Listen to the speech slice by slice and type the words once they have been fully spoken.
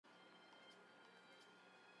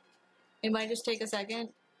It might just take a second,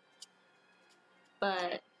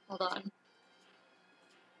 but hold on.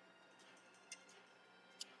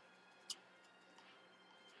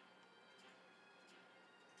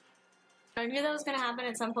 I knew that was going to happen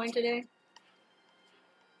at some point today.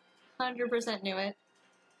 100% knew it.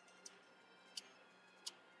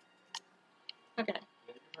 Okay.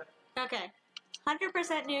 Okay.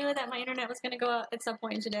 100% knew that my internet was going to go out at some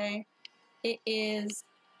point today. It is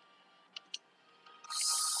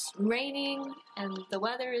raining and the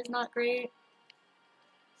weather is not great.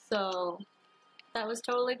 So that was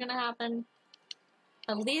totally going to happen.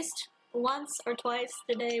 At least once or twice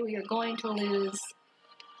today we are going to lose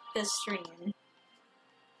this stream.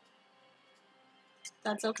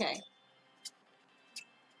 That's okay.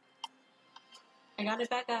 I got it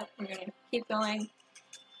back up. We're going to keep going.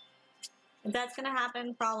 If that's going to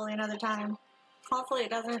happen, probably another time. Hopefully it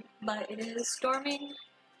doesn't, but it is storming,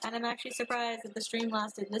 and I'm actually surprised that the stream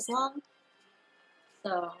lasted this long.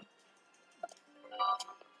 So,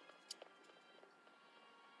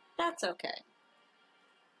 that's okay.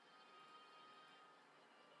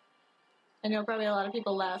 I know probably a lot of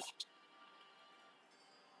people left.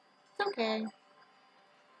 It's okay.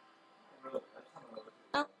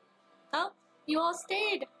 Oh, you all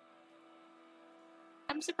stayed.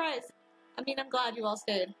 I'm surprised. I mean, I'm glad you all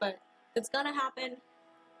stayed, but it's gonna happen.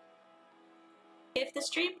 If the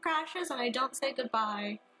stream crashes and I don't say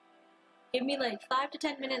goodbye, give me like 5 to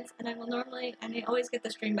 10 minutes and I always get the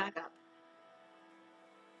stream back up.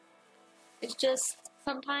 It's just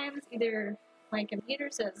sometimes either my computer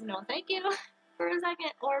says no thank you for a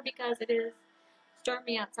second, or because it is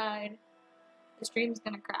stormy outside, the stream's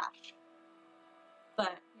gonna crash.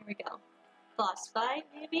 But here we go. Boss fight,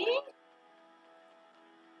 maybe?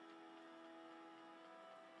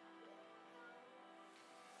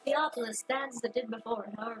 The obelisk stands as it did before,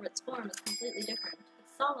 however its form is completely different.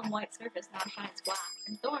 Its solemn white surface now shines black,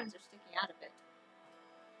 and thorns are sticking out of it.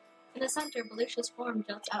 In the center, Belusha's form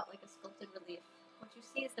juts out like a sculpted relief. What you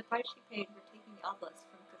see is the price she paid for taking the obelisk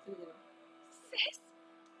from Cthulhu. Sis,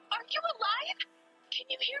 are you alive? Can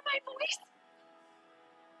you hear my voice?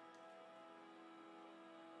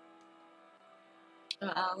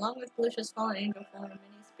 Along with Belusha's fallen angel form,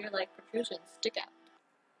 many spear-like protrusions stick out.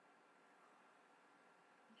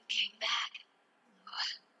 You came back.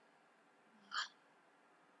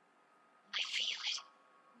 I feel it.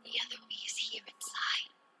 The other me is here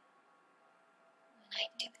inside. When I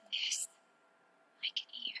do this, I can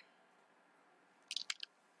hear.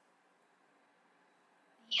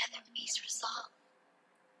 The other me's resolve.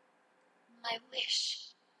 My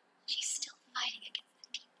wish. She's still fighting against the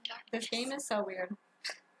deep darkness. This game is so weird. And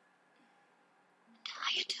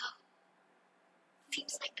Hayato.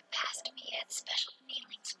 Seems like the past me had special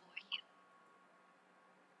feelings for you.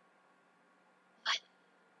 But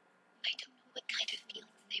I don't know what kind of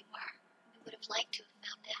feelings they were. I would have liked to have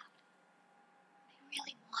found out. I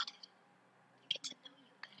really wanted to get to know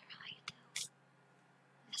you better, Hayato.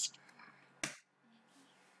 As for her,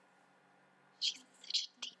 she's in such a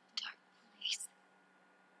deep, dark place.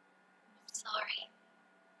 I'm sorry.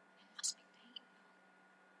 It must be painful.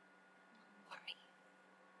 Don't worry.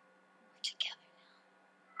 We're together now.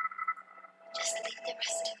 Just leave the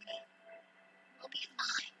rest to me. We'll be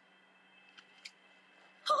fine.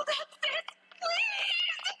 Oh, that's it!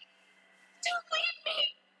 Please! Don't leave me!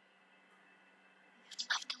 If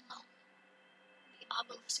left alone, the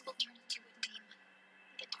obelisk will turn into a demon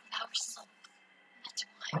and devour souls. That's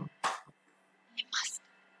why I must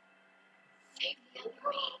save the other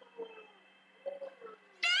me.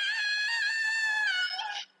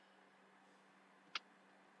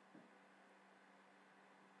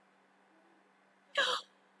 No!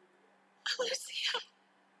 Lucia!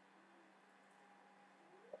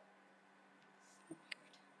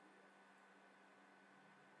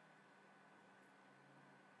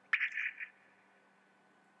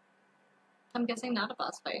 I'm guessing not a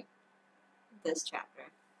boss fight. This chapter.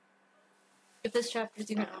 If this chapter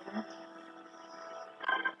is even over.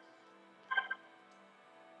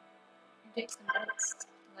 You take some notes.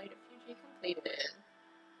 Light of Fuji completed.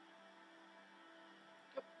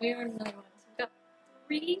 Oh, we are another one. So we've got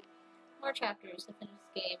 3 more chapters to finish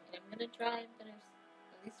this game, and I'm gonna try and finish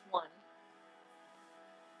at least one.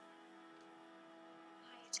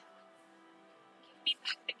 Hayato, give me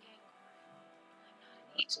back the gang. I'm not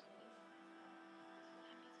an angel.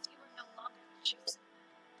 That means you are no longer the chosen.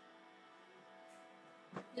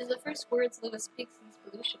 These are the first words Lewis speaks since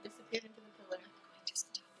Belusha disappeared into the pillar. I'm going to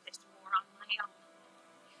stop this war on my own.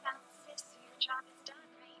 You found Sis, so your job is done,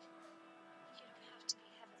 right? You don't have to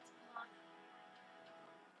be Heaven's pawn.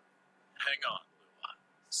 Hang on, Lua.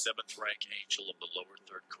 7th rank angel of the lower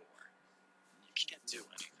 3rd Corps. can't do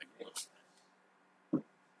anything alone.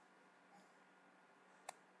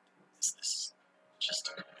 Is this just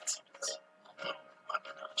a coincidence? Although I'm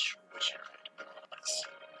not sure which area it was.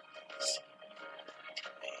 Seemed to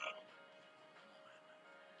be a woman.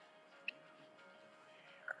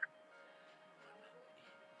 Hair.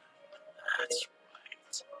 That's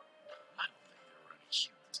right. I don't think there were any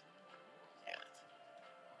humans in the world yet.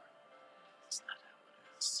 Or is that how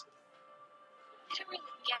it is? I don't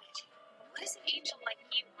really get it. What does an angel like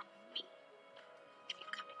you want with me? If you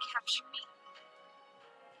come and capture me?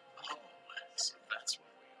 Oh, so that's what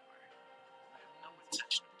we are. I have no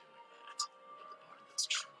intention of doing that. But the part that's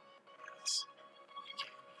true is, you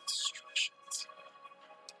gave me instructions.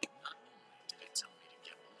 Not only did he tell me to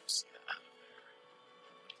get Lucia out of there,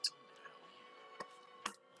 but he told me to help you.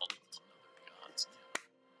 Although it's another god's name,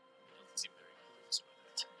 he doesn't seem very pleased with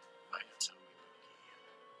it. Ayatomi Mugi.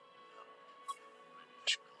 No, maybe I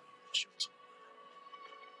should call you the chosen one.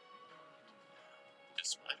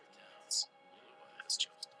 Despite her doubts, Lua has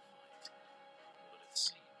chosen to fight. But it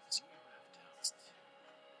seems you have doubts too.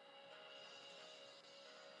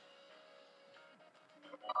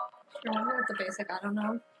 Sure, I'll go with the basic, I don't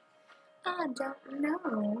know. I don't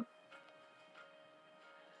know.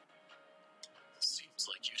 Seems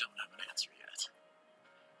like you don't have an answer yet.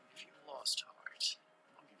 If you've lost heart,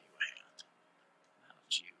 I'll give you a hand. How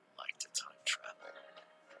would you like to time travel?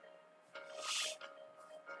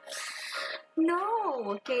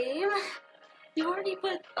 No, game. You already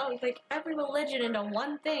put like every religion into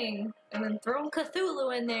one thing, and then thrown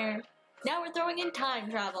Cthulhu in there. Now we're throwing in time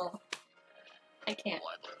travel. I can't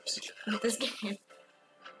Well, I'd love to see that. with this game.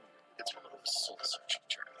 It's one of those soul-searching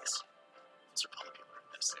journeys. Those are popular in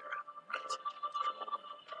this era, right?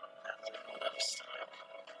 Now they don't have style.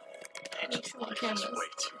 Ancient Sure, life is cameras. way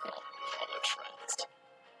too long to follow trends.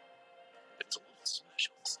 It's a little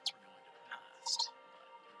special since we're going to the past,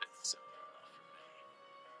 but it's simple enough for me.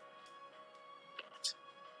 But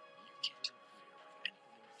you can't interfere with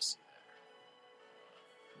anything you see there.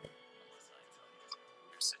 Unless I tell you,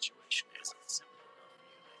 your situation isn't simple enough for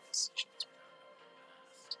you to make decisions without knowing the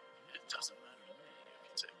past. It doesn't matter to me if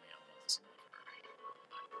you take me on one sliver. But you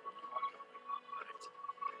are going, right?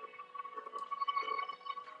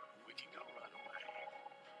 We can go right away.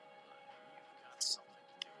 But you've got something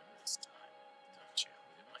to do in this time, don't you?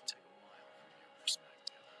 It might take a while from your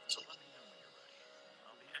perspective. So let me know when you're ready.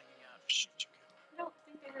 I'll be hanging out in Shinjuku. I don't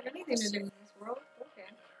think they have anything to do in this world.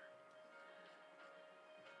 Okay.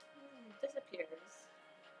 Disappears.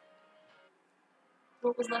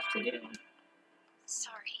 What was left to do?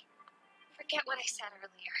 Sorry. Forget what I said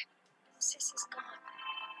earlier. Sis is gone.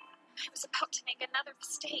 I was about to make another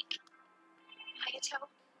mistake. Hayato,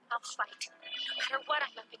 I'll fight, no matter what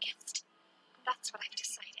I'm up against. That's what I've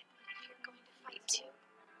decided. If you're going to fight too,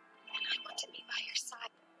 then I want to be by your side.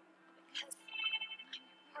 Because I'm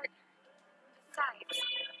your partner. Besides,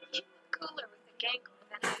 you look cooler with a gangle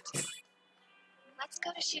than I do. Let's go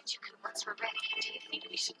to Shinjuku once we're ready. Do you think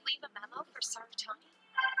we should leave a memo for Saratoni?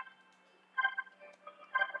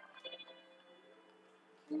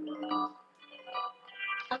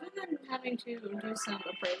 Other than having to do some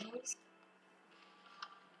appraisals.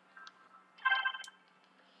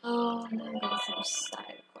 Oh, and then go some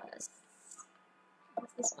side quests.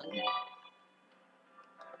 What's this one?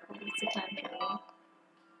 Oh, it's the time travel.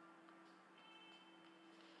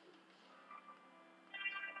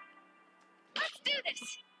 Let's do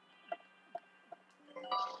this!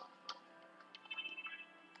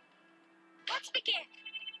 Let's begin!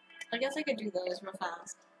 I guess I could do those real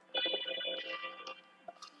fast.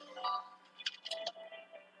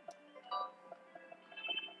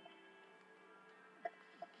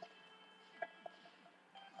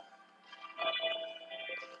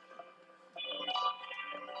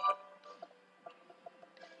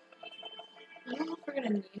 I don't know if we're gonna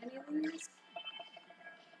need any of these.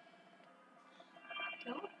 I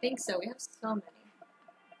don't think so. We have so many.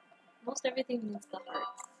 Most everything needs the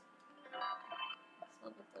hearts. So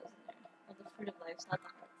I'll put those in there. Or the fruit of life, not the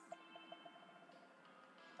hearts.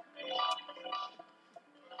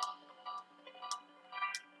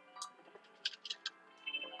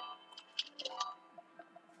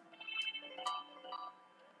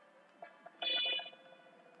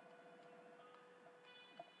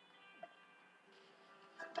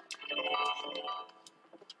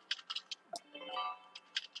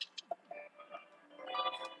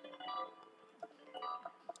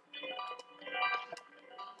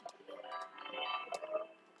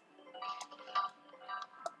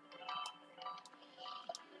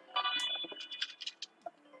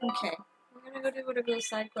 Okay, we're gonna go do whatever those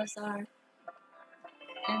side quests are.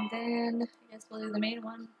 And then, I guess we'll do the main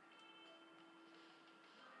one.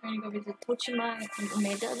 We're gonna go visit Tochima and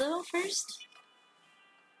Umeda though first.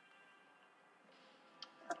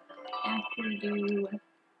 After we do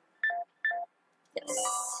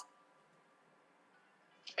this.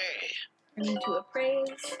 Hey. I need to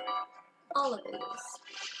appraise all of these.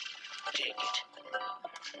 Take it.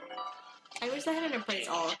 I wish I hadn't appraised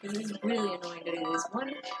all, because it's really annoying to do this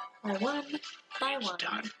one by one by It's one.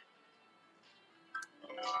 done.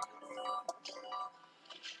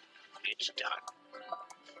 It's done.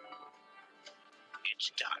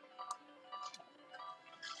 It's done.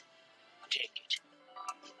 Take it.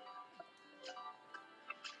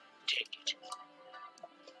 Take it.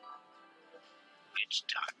 It's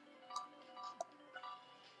done.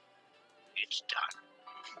 It's done.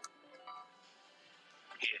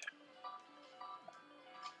 Here.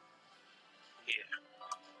 Here.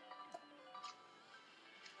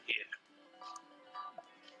 Here.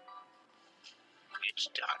 It's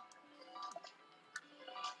done.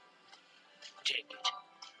 Take it.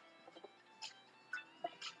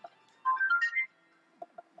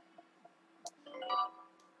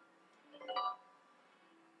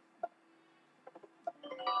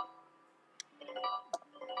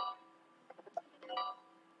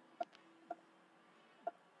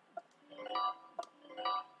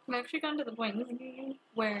 I've actually gotten to the point in this game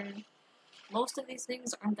where most of these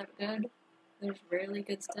things aren't that good. There's rarely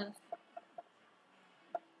good stuff.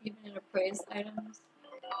 Even in appraised items.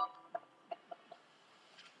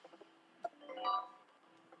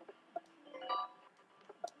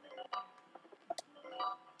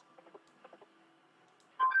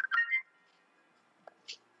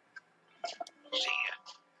 See ya.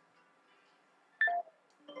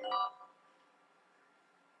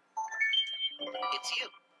 It's you.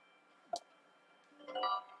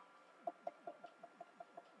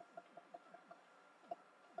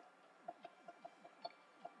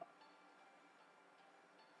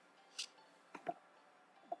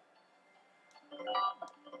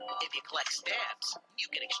 If you collect stamps, you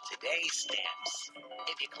can exchange today's stamps.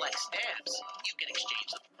 If you collect stamps, you can exchange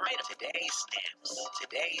them for right today's stamps.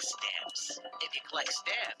 Today's stamps. If you collect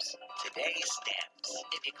stamps, today's stamps.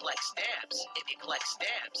 If you collect stamps, if you collect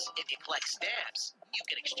stamps, if you collect stamps, you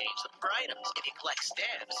can exchange them for items. If you collect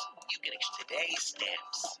stamps, you can exchange today's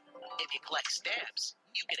stamps. If you collect stamps,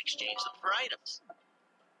 you can exchange them for items.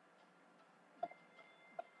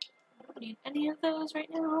 I don't need any of those right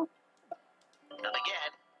now. Come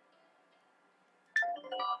again.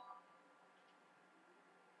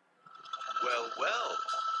 Well, well.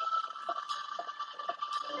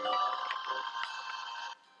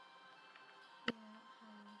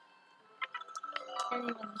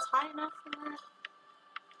 Anyone that's high enough for that?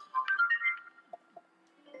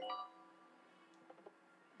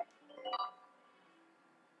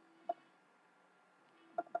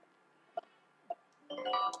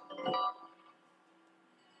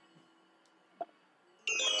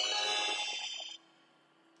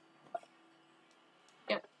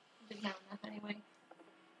 Yep, didn't have enough anyway.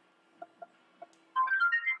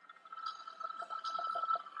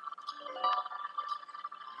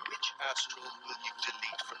 Which astral will you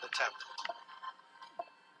delete from the tablet?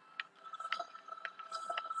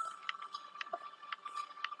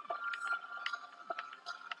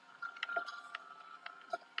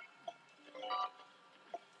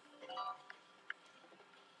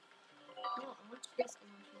 No, I want to basically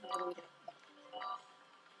delete it.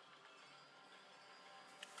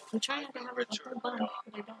 I'm trying not to have like a whole bunch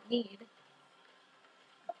that I don't need.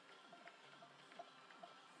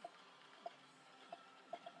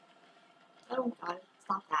 Oh god,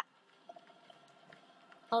 stop that.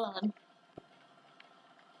 Hold on.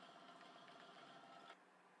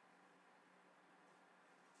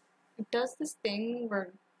 It does this thing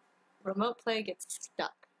where remote play gets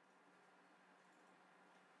stuck.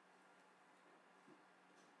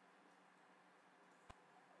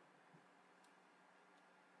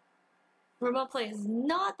 Remote play is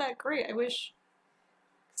not that great. I wish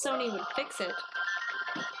Sony would fix it.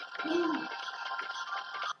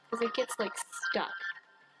 Because it gets like stuck.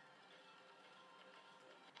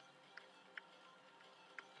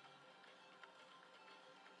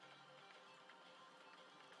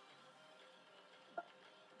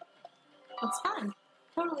 It's fine.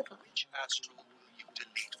 Totally fine. Which astral will you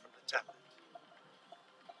delete from the tablet?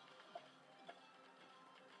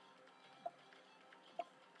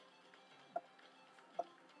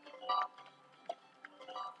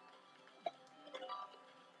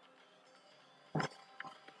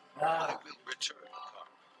 I will return the car.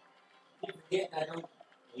 You forget I don't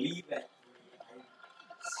leave at 3. I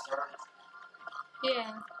start.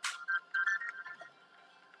 Yeah.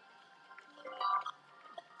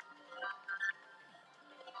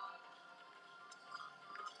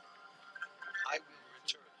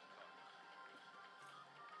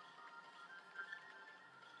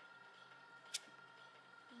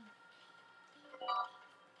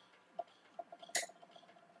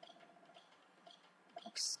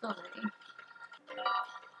 Alrighty.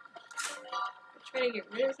 Try to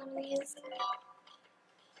get rid of some of these.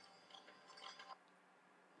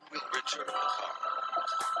 We'll return the car.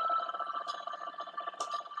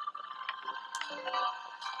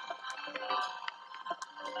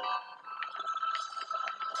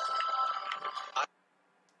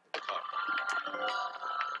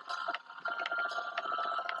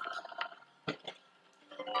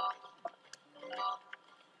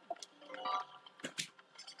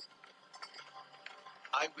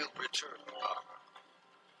 I will return the car.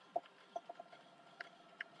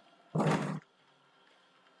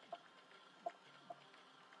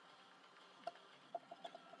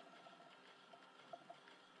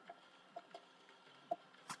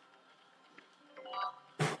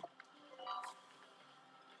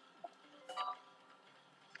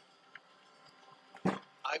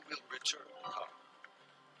 I will return the car.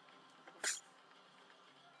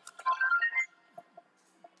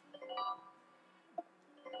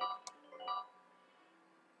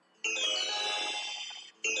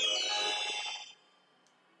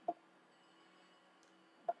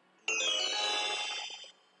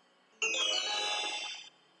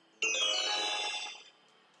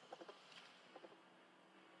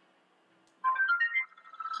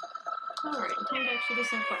 Alright, time to actually do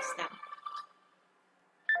some quests now.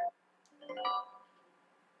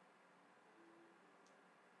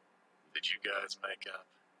 Did you guys make up?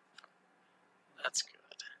 That's good.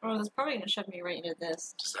 Oh, it's probably gonna shove me right into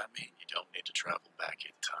this. Does that mean you don't need to travel back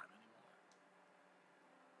in time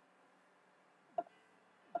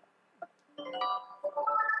anymore?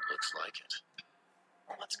 Looks like it.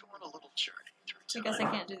 Let's go on a little journey through I time. guess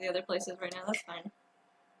I can't do the other places right now, that's fine.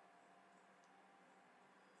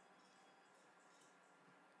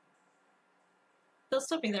 They'll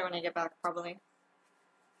still be there when I get back, probably.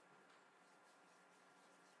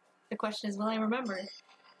 The question is, will I remember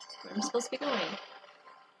where I'm supposed to be going?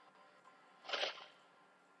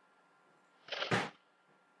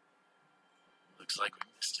 Looks like we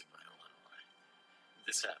missed it by a little.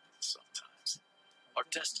 This happens sometimes. Our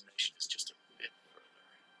destination is just a bit further.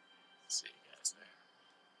 See you guys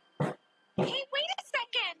there. Hey, wait a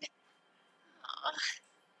second! Aw,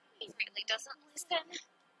 he really doesn't listen.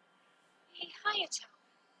 Hey, Hayato.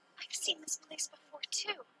 I've seen this place before,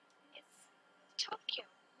 too. It's Tokyo,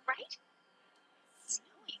 right? It's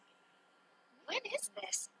snowing. When is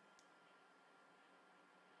this?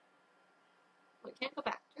 We can't go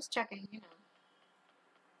back. Just checking, you know.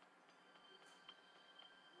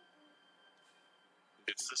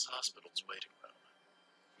 It's this hospital's waiting room.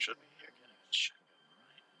 Should be here getting a checkup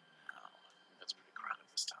right now. It's pretty crowded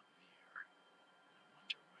this time of year. I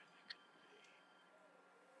wonder where they could be.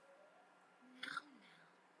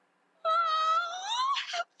 Oh,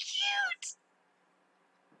 how cute!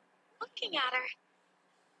 Looking at her,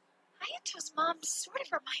 Hayato's mom sort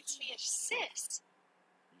of reminds me of Sis.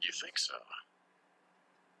 You think so?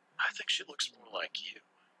 I think she looks more like you.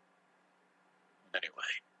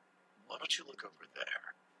 Anyway, why don't you look over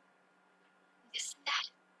there? Isn't that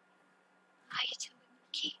Hayato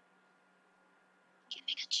Ibuki?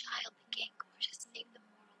 Giving a child the Gengar to save the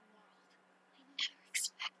moral world. I never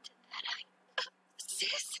expected that.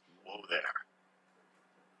 Sis? Whoa there.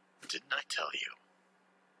 Didn't I tell you?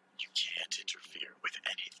 You can't interfere with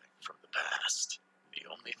anything from the past. The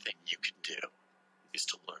only thing you can do is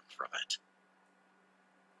to learn from it.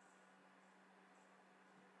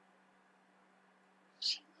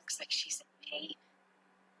 She looks like she's in pain.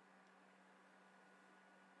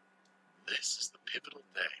 This is the pivotal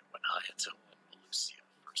day when Hayato and Lucia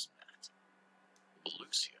first met.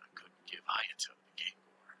 Lucia couldn't give Hayato the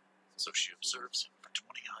Gengar, so she observes him for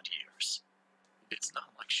 20-odd years. It's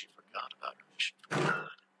not like she forgot about her mission for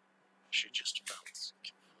God. She just felt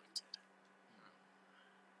conflicted.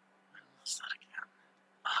 I lost that again.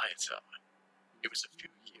 Hayato, it was a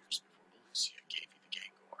few years before Lucia gave you the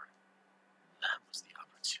Gengar. That was the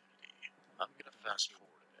opportunity. I'm gonna fast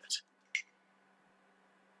forward a bit.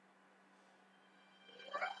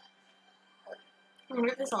 What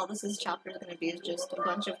if this chapter is going to be just a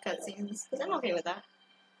bunch of cutscenes? Because I'm okay with that.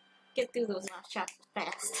 Get through those last chapters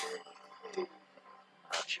fast. I'm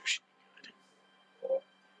sure she'll be good. Where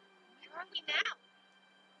are we now?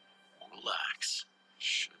 Relax.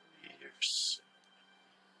 Should be here soon.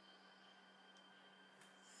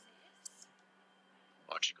 Sis?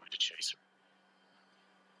 Aren't you going to chase her?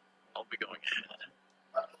 I'll be going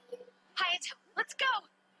ahead. Hayato, let's go!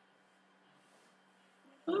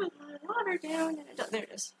 Put my water down. There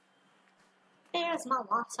it is. There's my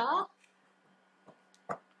water. I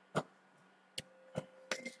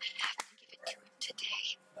have to give it to him today.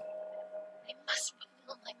 I must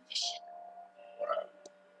fulfill my mission.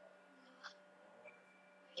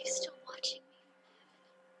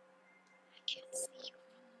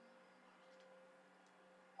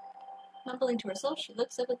 Mumbling to herself, she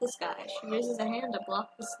looks up at the sky. She raises a hand to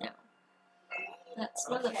block the snow. That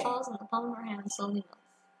snow that falls on the palm of her hand slowly melts.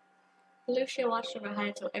 Lucia watched over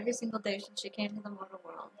Hayato every single day since she came to the mortal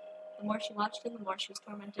world. The more she watched her, the more she was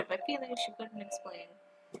tormented by feelings she couldn't explain.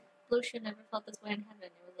 Lucia never felt this way in heaven.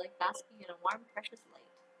 It was like basking in a warm, precious light.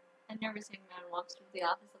 A nervous young man walks through the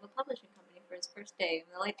office of a publishing company for his first day.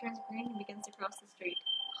 When the light turns green, he begins to cross the street.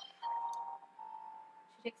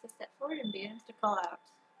 She takes a step forward and begins to call out.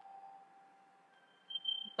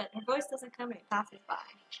 But her voice doesn't come and it passes by.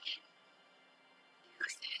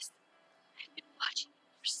 Who's this? I've been watching you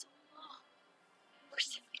for so long. We're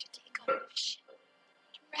simply to take on a mission,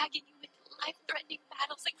 dragging you into life-threatening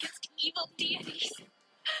battles against evil deities.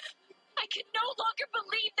 I can no longer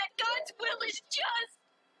believe that God's will is just.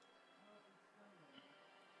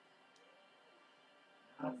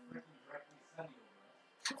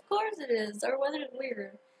 Of course it is. Our weather is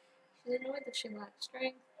weird. She's annoyed that she lacks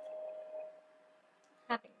strength.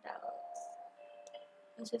 Having doubts.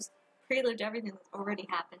 It's just prelude to everything that's already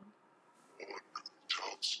happened.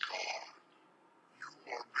 Doubts God. You are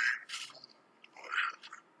being fooled by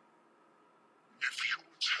heaven. If you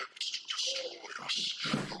attempt to destroy us,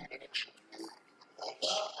 the mortal world will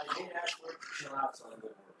Well, also I did ask for it to chill out, so I would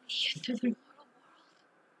work. The end of the mortal world.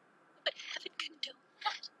 But heaven condone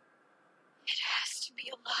that. It has to be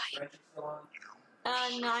a lie. French is still on?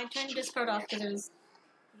 No, I turned Discord off because it was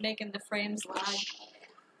making the frames lag.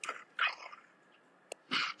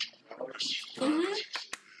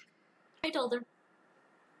 I told her. No.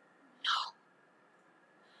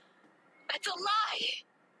 That's a lie.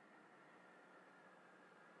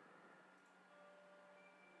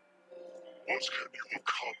 What can you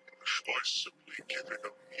accomplish by simply giving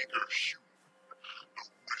a meager human the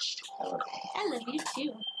wisdom of God? I love you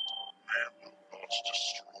too. Man will not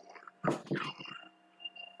destroy mankind.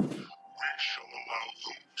 We shall allow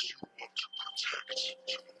those you want to protect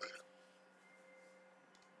to live.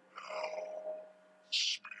 Now,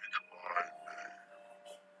 speak my name.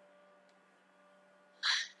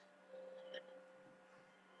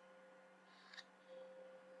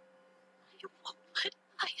 I won't let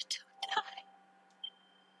Hayato die.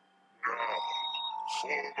 Now,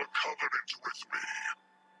 form a covenant with me.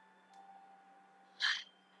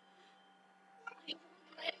 I won't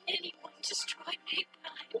let anyone destroy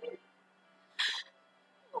mankind.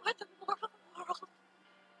 Or the mortal world.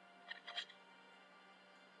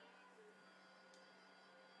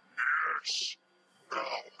 Yes.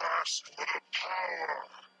 Now ask for the power.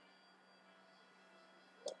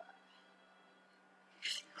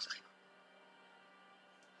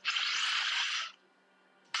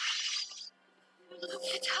 Look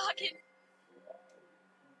at Hagen.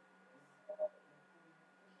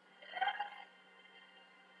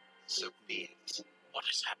 So be it. What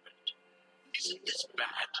has happened? Isn't this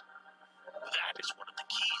bad? That is one of the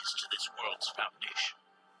keys to this world's foundation.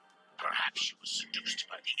 Perhaps she was seduced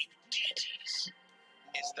by the evil deities.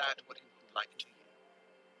 Is that what he would like to you?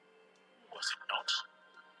 Was it not?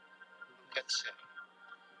 Who can say?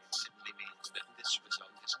 It simply means that this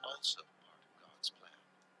result is also part of God's plan.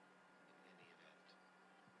 In any event,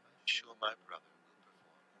 I'm sure my brother will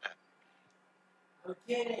perform admirably. I'm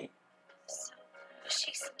kidding. So,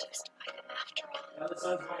 she's seduced by them after all. Now the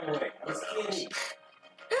sun's going away. I was kidding.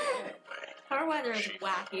 Our weather is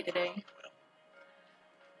wacky today. Well,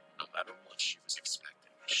 no matter what she was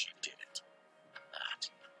expecting, she did it. That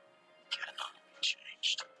cannot be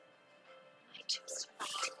changed. I chose to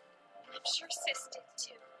fight. I'm sure Sis did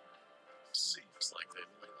too. Seems like they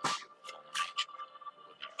blame on you with all nature.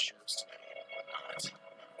 What you choose to do or not,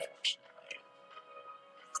 unfortunately.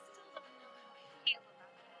 I still don't know how I feel about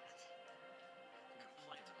that.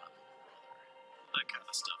 Complain about little brother. That kind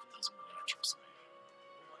of stuff doesn't really interest me.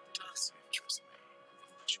 What does interest me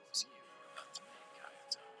is the choice you are about to make,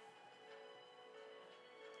 Hayato.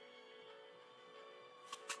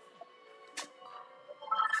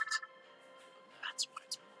 That's why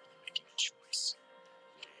it's more than making a choice.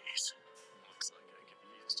 Jeez, looks like I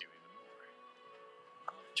confused you even more.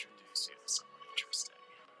 I'll introduce you to someone interesting.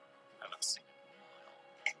 Haven't seen him in a while.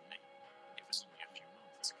 For me, it was only a few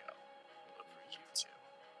moments ago. But for you two,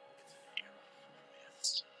 it's an era from the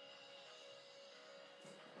midst.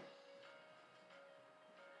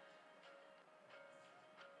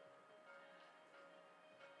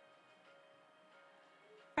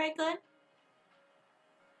 Right, good?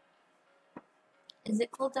 Is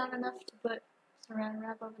it cooled down enough to put saran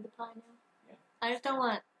wrap over the pie now? Yeah. I just don't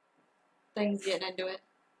want things getting into it.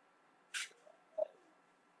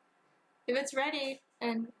 If it's ready,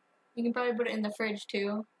 and you can probably put it in the fridge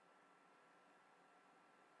too.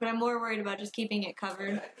 But I'm more worried about just keeping it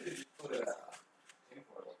covered. I could just put a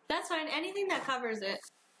tinfoil. That's fine. Anything that covers it.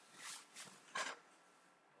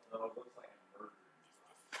 Although it looks like a murder.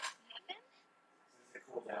 Heaven? Since it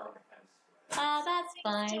cooled down and kind of sweat. That's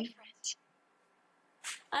fine. Different.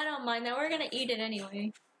 I don't mind that. We're gonna eat it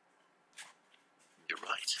anyway. You're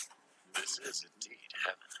right. This is indeed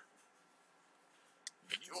heaven.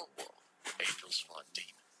 In your world, angels fought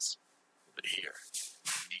demons. But here,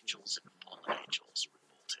 angels and fallen angels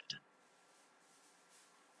revolted.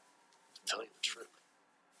 To tell you the truth,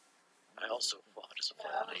 I also fought as a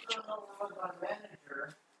fallen angel.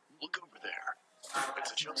 Look over there.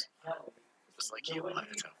 It's a chosen one. Just like you,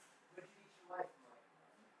 Hayato.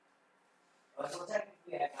 So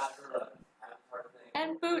technically, I got her the avatar thing.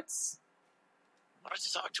 And boots. Wanted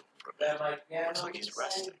to talk to him for a But I'm bit. like, yeah, Looks no, like he's we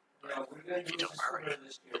resting. said, you know, we're going If to you do don't this hurry, for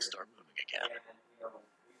this year. he'll start moving again. And, you know,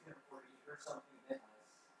 we can afford to eat her something than us.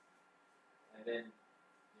 And then,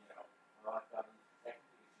 you know, I thought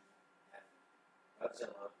technically she had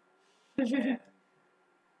Godzilla. And,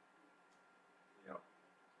 you know,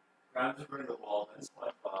 Grimes over the wall, and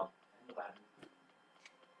SpongeBob, and Aladdin.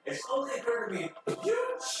 It slowly occurred to me, you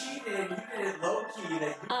cheated, you did it low-key,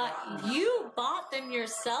 that you got me. You bought them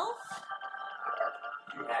yourself?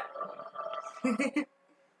 You had What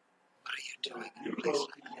are you doing in You a place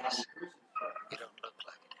low-key like had this? me. You don't look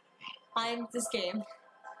like an enemy. I'm this game.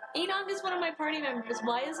 Enoch is one of my party members.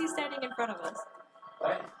 Why is he standing in front of us?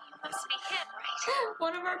 What? You must be him, right?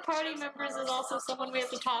 One of our party members is also someone we have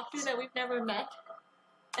to talk to that we've never met.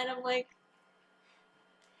 And I'm like,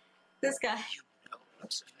 this guy. You know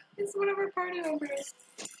Lucifer. He's one of our party members.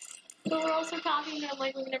 But we're also talking to him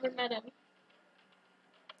like we've never met him.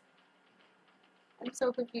 I'm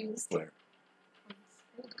so confused. Where?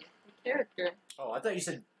 The character. Oh, I thought you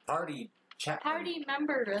said party chat. Party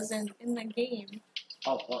member isn't in the game.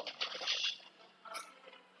 Oh, well.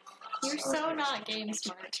 You're so not game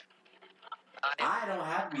smart. I don't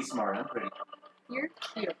have to be smart. I'm pretty. You're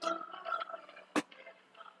cute. I'm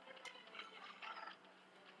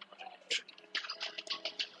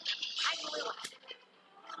Lua.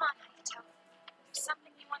 Come on, Hayato. There's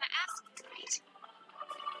something you want to ask me, right?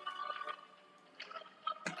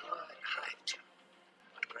 Good, Hayato.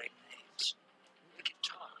 What great names. We can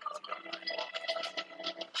talk if you don't mind. I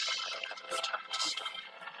don't have enough time to stop.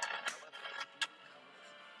 However, if you come with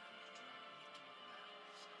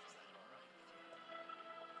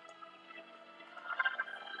me, is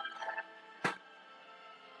that all right?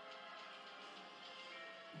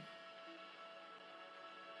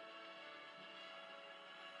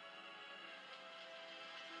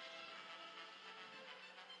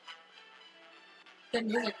 The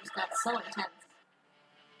music just got so intense. I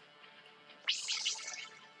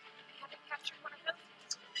haven't captured one of those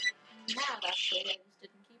yet. Mad, actually, I just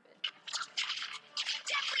didn't keep it.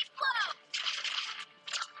 Deadly blow!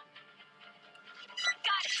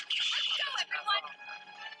 Got it! Let's go, everyone!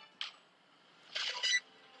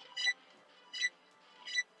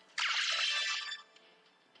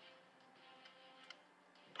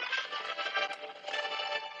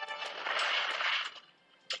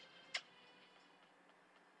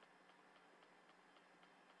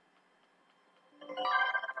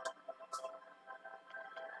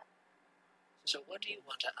 So what do you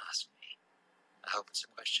want to ask me? I hope it's a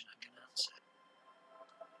question I can answer.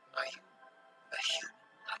 Are you a human,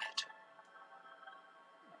 Hayato?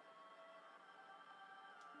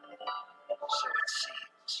 So it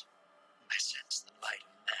seems. I sense the light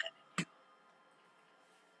of man in you.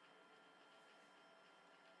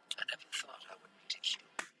 I never thought I would meet a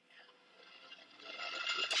human.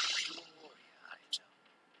 Are you a warrior, Hayato?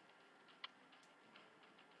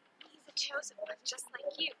 He's a chosen one, just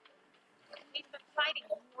like you. And we've been fighting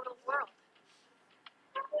in the mortal world.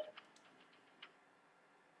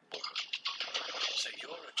 So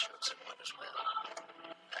you're a chosen one as well.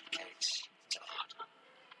 In that case, it's odd.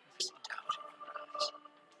 There's doubt in your eyes.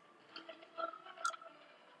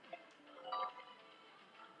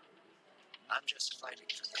 I'm just fighting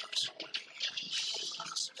for those who believe in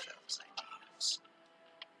Lucifer's ideas.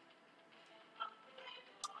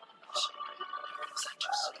 I'm sorry, is that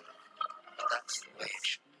just so? But that's the way it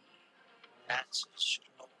should be. Answers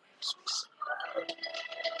should always be simple.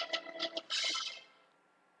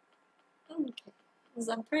 Okay. 'Cause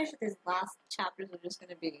I'm pretty sure these last chapters are just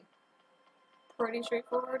gonna be pretty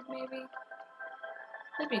straightforward, maybe.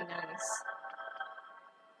 That'd be nice.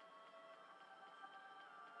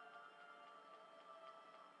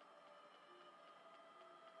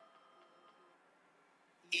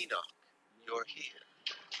 Enoch, you're here.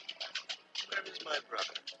 Where is my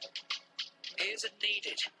brother? He isn't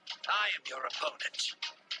needed. I am your opponent.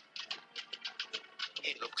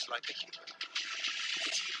 He looks like a human.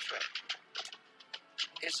 Is he a friend?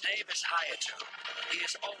 His name is Hayato. He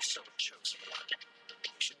is also a chosen one.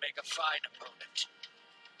 He should make a fine opponent.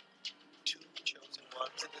 Two chosen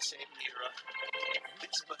ones in the same era.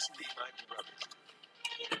 This must be my brother.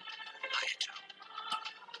 Hayato,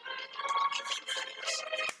 if you feel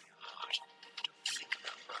something in your heart, don't think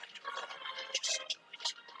about right or wrong. Just do it.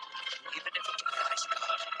 Even if it defies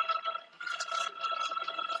God. If it's a freedom you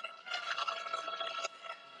believe in, God will be there.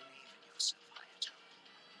 Believe in yourself, Hayato.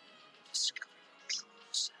 Discover your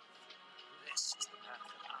true self. This is the path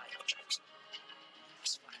that I have chosen. You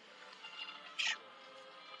must find your own. I'm sure you'll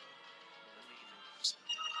find it. Believe in yourself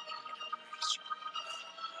and embrace your own path.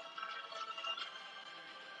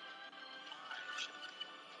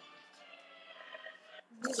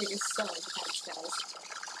 These are just so intense, guys.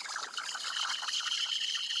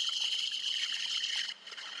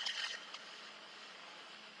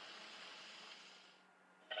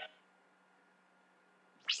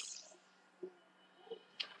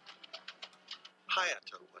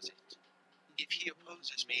 Hayato, was it? If he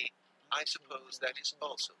opposes me, I suppose that is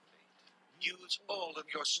also fate. Use all of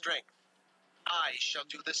your strength. I shall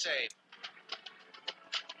do the same.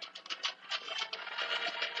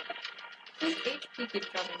 His HP keeps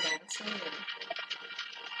dropping down slowly.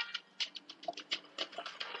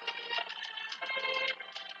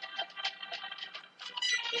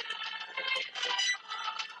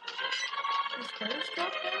 Does hers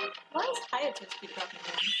drop down? Why does Hayato's keep dropping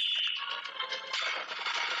down?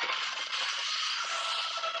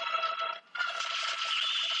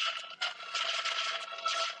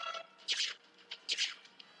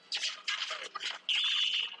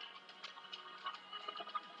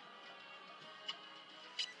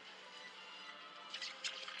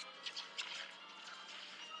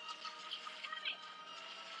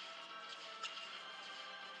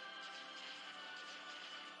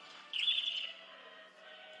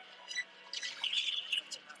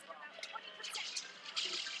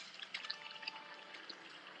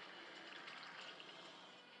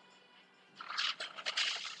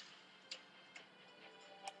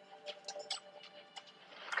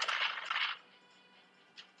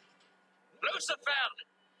 Lucifer!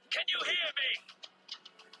 Can you hear me?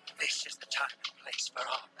 This is the time and place for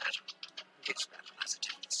our battle. This battle has a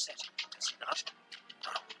different setting, does it not?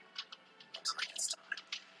 No. Looks like it's time.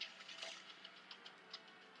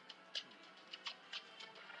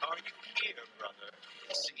 Are you here, brother?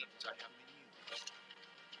 It seems I have been used.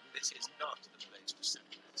 This is not the place to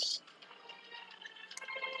settle this.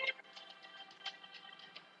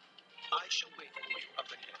 I shall wait for you up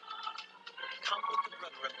ahead. Come with the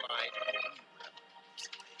brother of mine, and you will have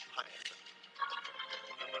Hayato.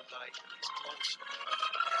 Your life is also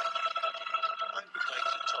I would like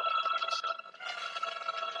to talk to you, son.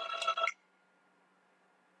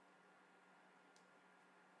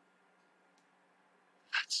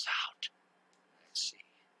 That sound. I see.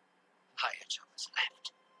 Hayato has left.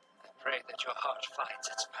 I pray that your heart finds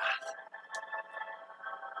its path.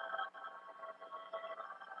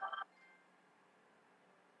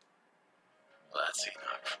 That's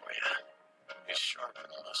Enoch for you. He's sharp in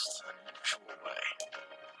the most unusual way.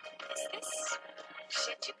 Is this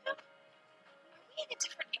Shinjuku? Are we in a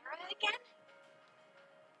different era again?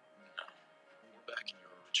 No. We're back in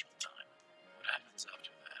your original time. What happens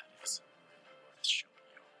after that isn't really worth showing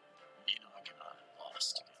you. Enoch and I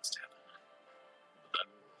lost against heaven. But that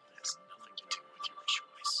world has nothing to do with your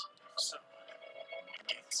choice. So, you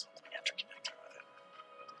gain something after connecting with it.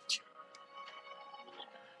 Didn't you?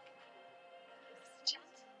 This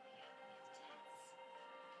gentle, yet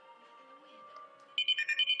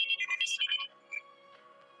intense. Like in the wind.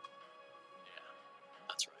 Yeah,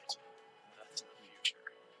 that's right. That's in the future.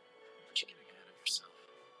 But you're getting ahead of yourself.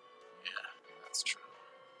 Yeah, that's true.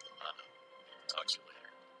 Talk to you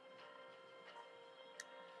later.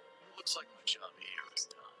 Looks like my job here is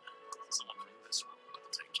done. Someone from this world will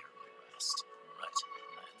take care of the rest. Right,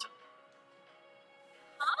 Atlanta?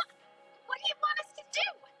 Huh? What do you want us to do?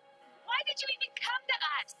 Why did you even come to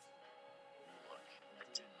us? Look, I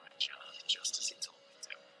did my job just as he told me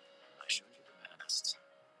to. I showed you the past.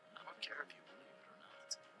 I don't care if you believe it or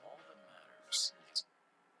not. All that matters is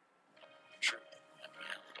truth and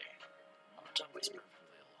reality aren't always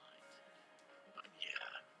perfectly aligned. But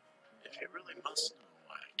yeah, if you really must know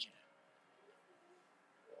why I can't,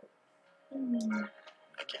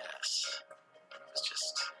 I guess I was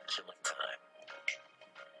just killing time.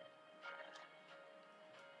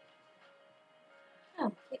 Oh,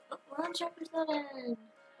 okay, we're on chapter 7 already.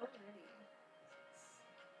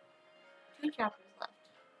 2 chapters left.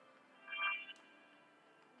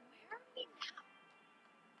 Where are we now?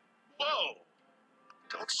 Whoa!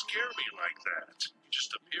 Don't scare me like that. You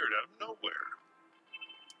just appeared out of nowhere.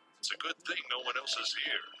 Good thing no one else is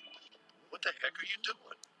here. What the heck are you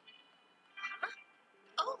doing?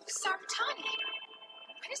 Oh, Sartani.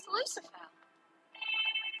 Where's Lucifer?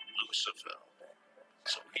 Lucifer.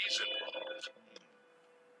 So he's involved.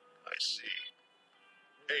 I see.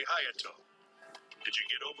 Hey, Hayato. Did you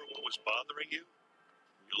get over what was bothering you?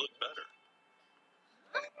 You look better.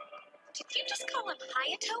 Did you just call him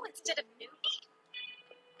Hayato instead of Newbie?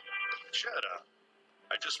 Shut up.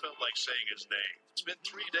 I just felt like saying his name. It's been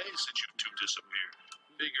 3 days since you two disappeared.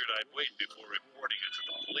 Figured I'd wait before reporting it to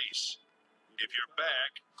the police. If you're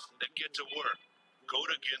back, then get to work. Go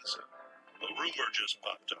to Ginza. A rumor just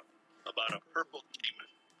popped up about a purple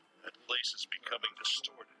demon. That place is becoming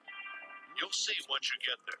distorted. You'll see once you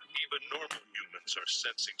get there. Even normal humans are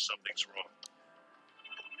sensing something's wrong.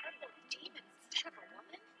 Purple demon instead of a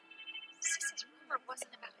woman? Sissy's rumor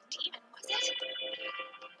wasn't about a demon, was it?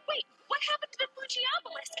 Wait, what happened to the Fuji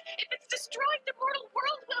obelisk? If it's destroying the mortal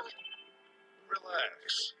world, well...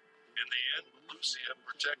 Relax. In the end, Lucia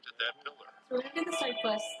protected that pillar. So we're gonna do the side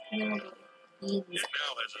quest, and then we'll go to It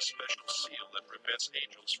now has a special seal that prevents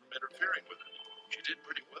angels from interfering with it. She did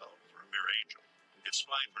pretty well for a mere angel. It's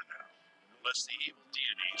fine for now, unless the evil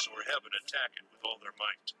deities or heaven attack it with all their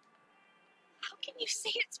might. How can you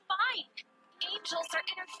say it's fine? Angels are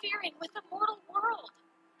interfering with the mortal world.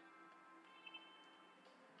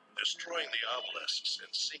 Destroying the obelisks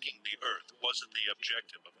and sinking the earth wasn't the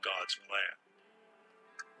objective of God's plan.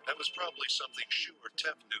 That was probably something Shu or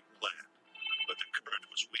Tefnut planned, but the current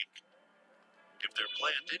was weak. If their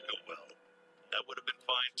plan did go well, that would have been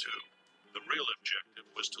fine too. The real objective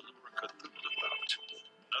was to lure Cthulhu out.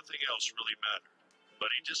 Nothing else really mattered,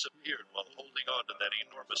 but he disappeared while holding on to that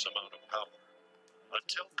enormous amount of power.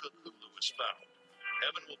 Until Cthulhu is found,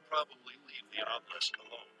 heaven will probably leave the obelisk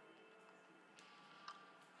alone.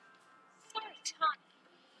 Sorry, Tani.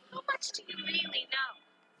 How much do you really know?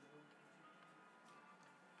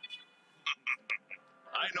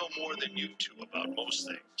 I know more than you two about most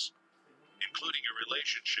things, including your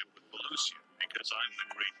relationship with Volusia, because I'm the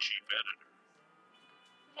great chief editor.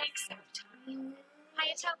 Thanks, Sartani.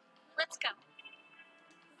 Hayato, let's go.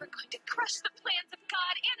 We're going to crush the plans of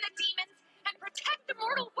God and the demons and protect the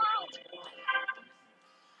mortal world.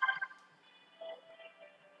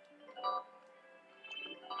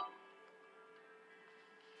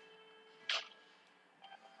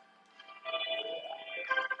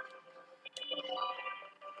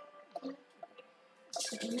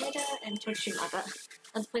 Umeda and Toshimata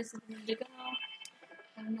as places we need to go,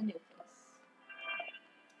 and the new place.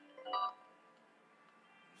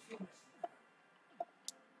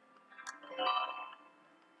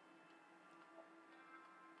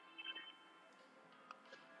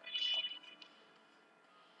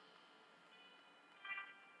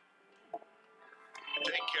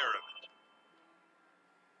 Take care of it.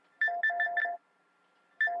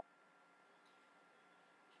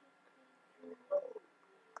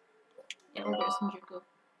 Yeah, we'll go to Shinjuku.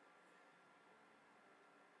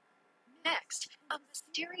 Next, a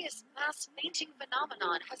mysterious mass fainting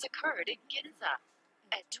phenomenon has occurred in Ginza.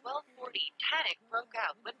 At 12:40, panic broke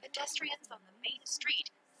out when pedestrians on the main street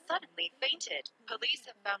suddenly fainted. Police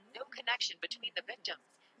have found no connection between the victims,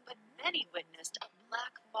 but many witnessed a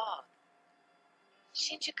black fog.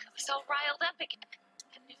 Shinjuku is all riled up again.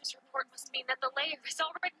 The news report must mean that the layer is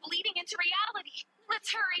already bleeding into reality.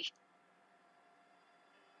 Let's hurry.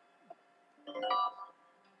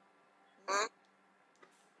 I'm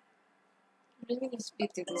just gonna speed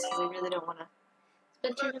through this because I really don't want to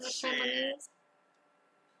spend too much time on these.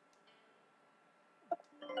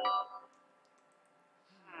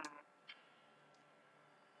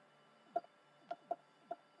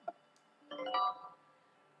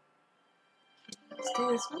 Let's do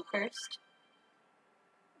this one first.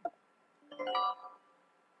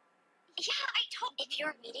 Yeah, I told. If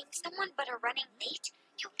you're meeting someone but are running late,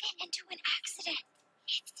 you'll get into an accident.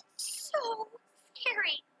 It's so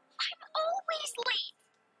scary. I'm always late.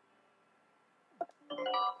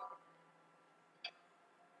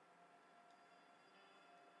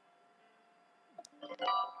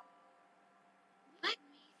 Let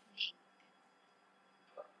me think.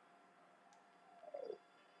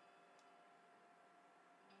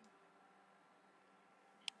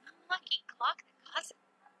 Unlucky clock that causes.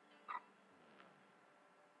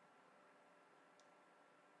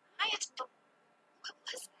 What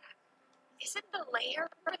was that? Is it the layer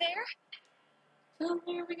over there? So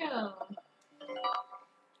here we go.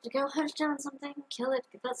 To go hunt down something, kill it,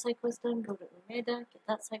 get that side quest done, go to Umeda, get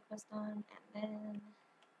that side quest done, and then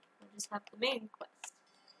we'll just have the main quest.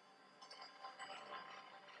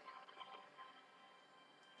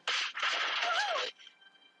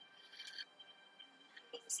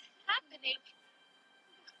 Nothing's happening.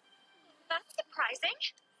 That's surprising.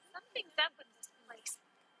 Something's up with this place.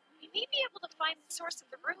 We may be able to find the source of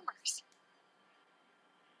the rumors.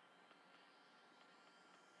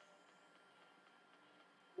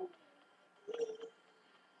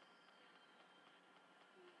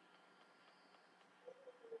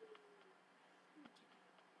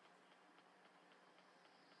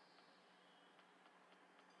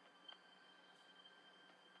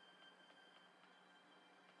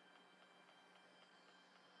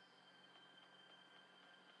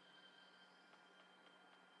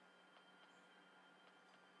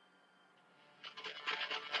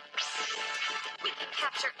 We can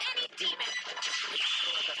capture any demon.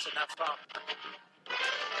 That's enough.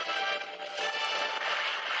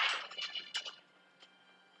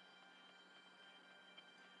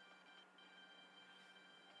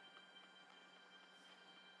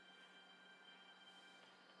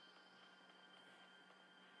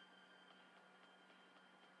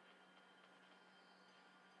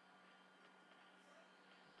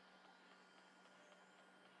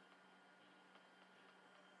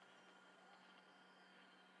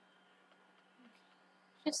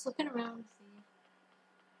 Just looking around to see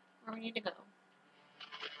where we need to go.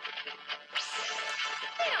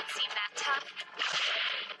 They don't seem that tough.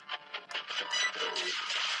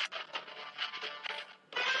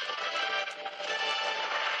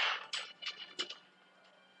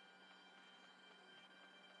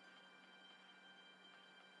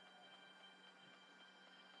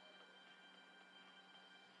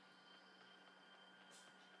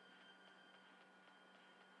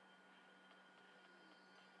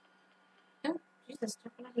 Oh, Jesus,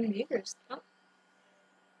 jumping up in meters. Oh.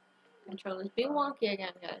 Controllers being wonky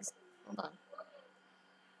again, guys. Hold on.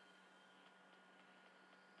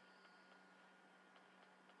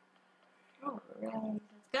 Alright,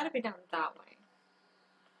 it's gotta be down that way.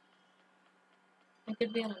 It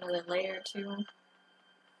could be on another layer too. I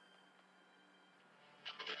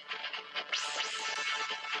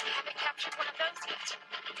haven't captured one of those yet.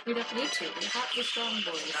 We don't need to. We have the strong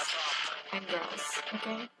boys and girls,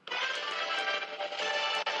 okay?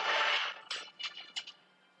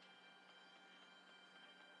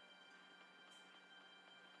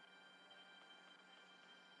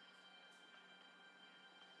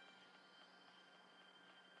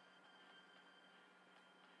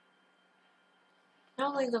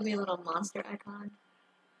 Probably there'll be a little monster icon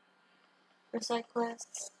for side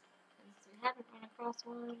quests, since we haven't run across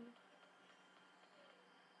one.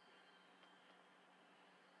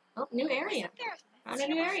 Oh, new area. Found a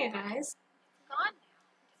new area, guys. It's gone now.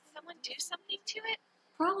 Did someone do something to it?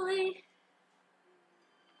 Probably.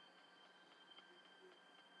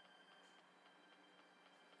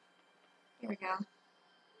 Here we go.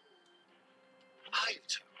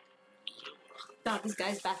 Hayato. Thought this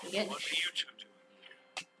guy's back again. What are you two doing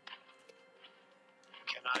here?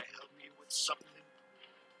 Can I help you with something?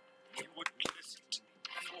 You wouldn't listen to me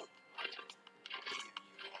before. Here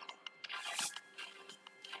you are.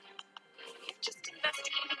 You're just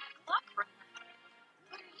investigating a clock room.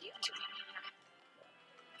 What are you doing here?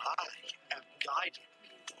 I am guiding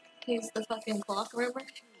you. He's the fucking clock rumor.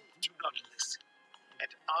 Do not listen.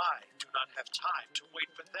 And I do not have time to wait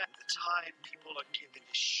for them. The time people are given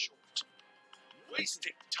is short.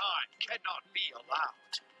 Wasting time cannot be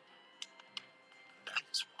allowed. That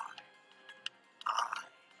is why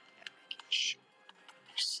I am making sure they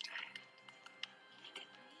understand.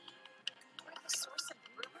 You're the source of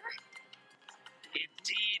rumor?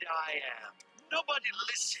 Indeed I am. Nobody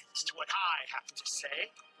listens to what I have to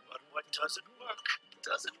say. But what doesn't work,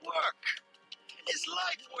 doesn't work. Is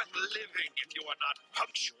life worth living if you are not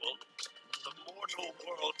punctual? In the mortal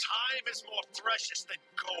world, time is more precious than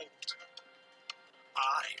gold.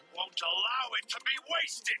 I won't allow it to be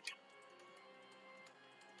wasted.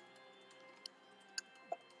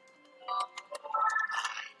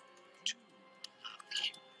 I do love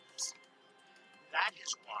humans. That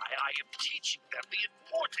is why I am teaching them the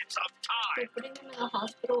importance of time. They're putting them in a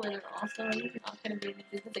hospital where they're also not going to be able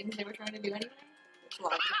to do the things they were trying to do anyway. It's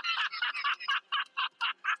logic.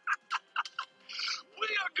 We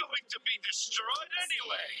are going to be destroyed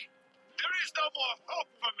anyway. There is no more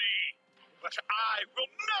hope for me. But I will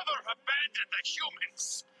never abandon the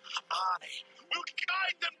humans. I will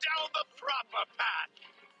guide them down the proper path.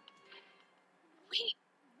 Wait,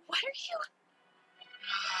 what are you?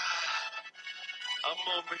 A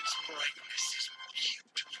moment's brightness is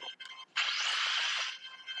beautiful.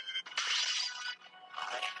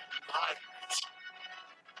 I am violent.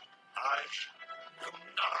 I will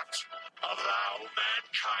not allow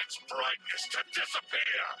mankind's brightness to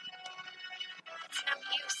disappear. It's no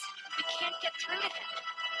use. We can't get through to him.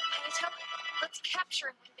 I Hayato, let's capture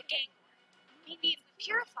him with the gang. Maybe if we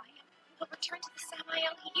purify him, he'll return to the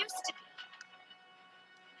Samael he used to be.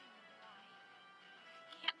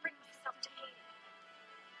 I can't bring myself to hate him.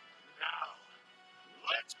 Now,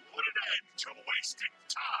 let's put an end to wasting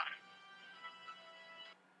time.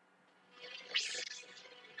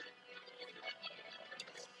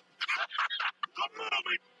 The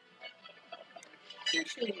moment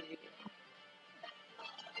Usually.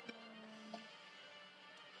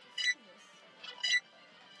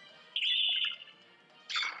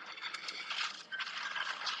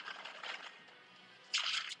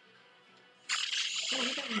 Oh,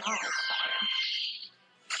 he doesn't know.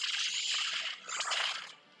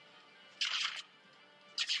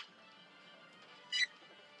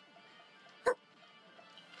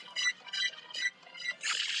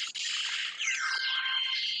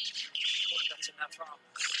 that's enough wrong.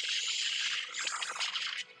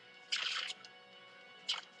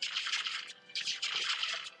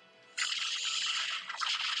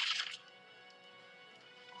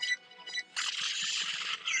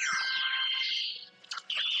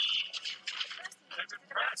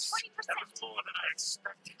 That's 20%. that was more than I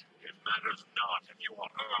expected. It matters not if you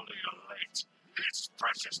are early or late. This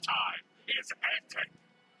precious time is ending.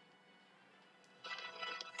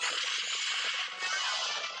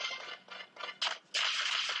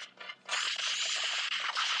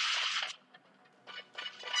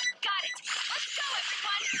 Got it! Let's go,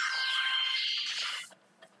 everyone!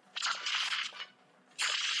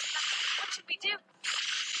 What should we do?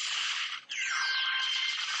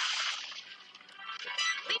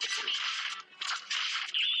 Leave it to me.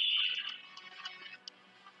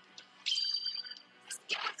 The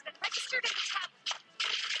skipper's been registered in the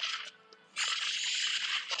tablet.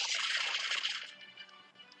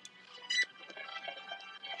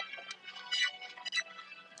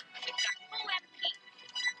 We've got full MP.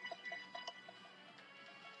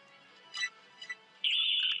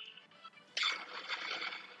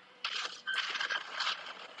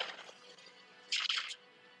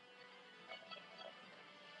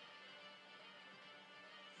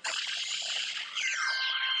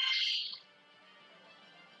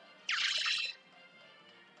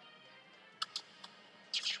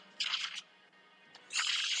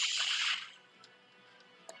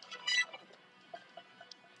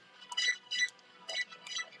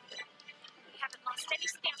 We haven't lost any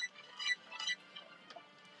stamina.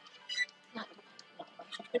 Not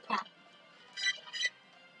good path.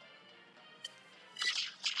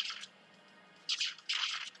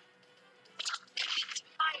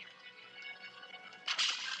 Fire.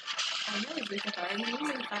 I know he's weak fire. He's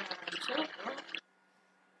using fire. Shut up, girl.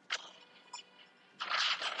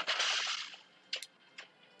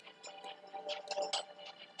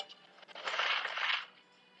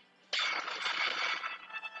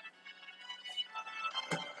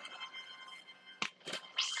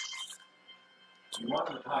 You want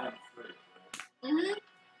the pie in the fridge, right? Mm-hmm.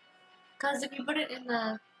 Because if you put it in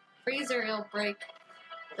the freezer, it'll break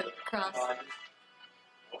the crust. I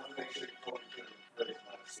want to make sure you put it in the fridge,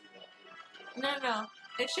 not see that. No, no.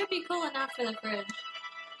 It should be cool enough for the fridge.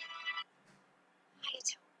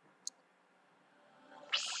 Hayato.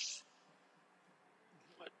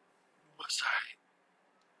 What was I?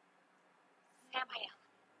 Samael,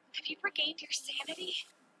 have you regained your sanity?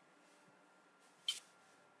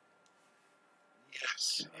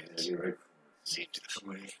 Yes, it You're right. seemed that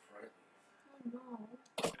way. Oh no.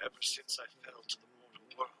 Ever since I fell to the mortal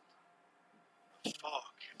world, a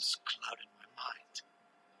fog has clouded my mind.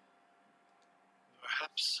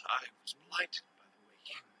 Perhaps I was blinded by the way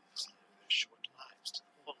humans live their short lives to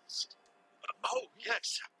the fullest. Oh,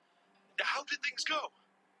 yes. How did things go?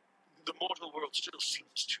 The mortal world still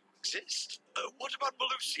seems to exist. What about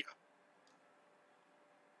Melusia?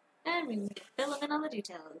 And we can fill him in on the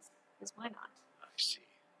details. Because why not? I see.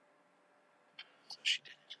 So she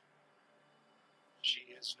did it. She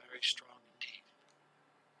is very strong indeed.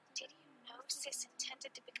 Did you know Sis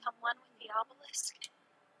intended to become one with the obelisk?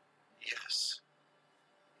 Yes.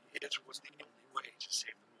 It was the only way to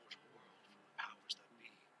save the mortal world from the powers that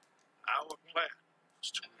be. Our plan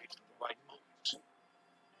was to wait for the right moment.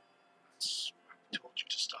 That's where we told you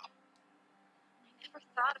to stop. I never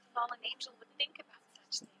thought a fallen angel would think about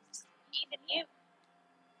such things. Even you.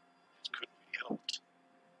 It couldn't be helped.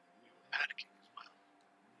 We were panicking as well.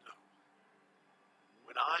 No.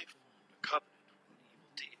 When I formed a covenant with an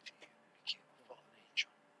evil deity and became a fallen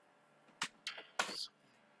angel,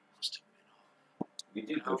 something must have been off. We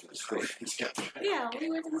did go to the store. Yeah, we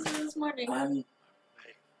went to the store this morning. I may have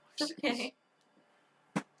my It's okay.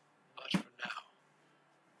 But for now,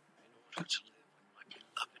 in order to live with my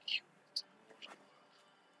beloved humans in the mortal world,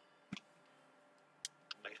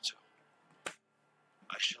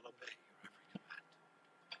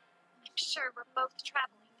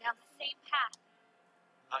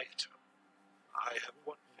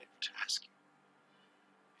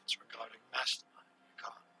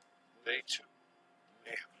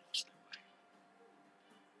 may have lost their way.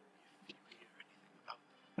 If you hear anything about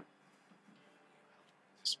them,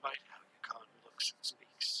 despite how Yakan looks and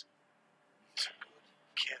speaks, he's a good,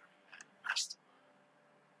 caring man, mastermind,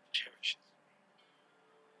 cherishes me.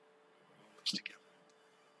 We're always together.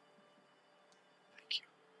 Thank you,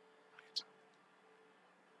 Hayato.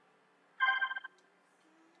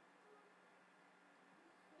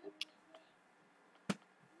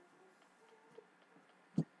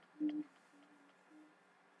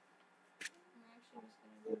 I'm actually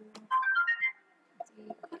just gonna do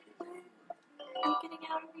the quick thing. I'm getting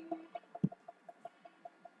out of here.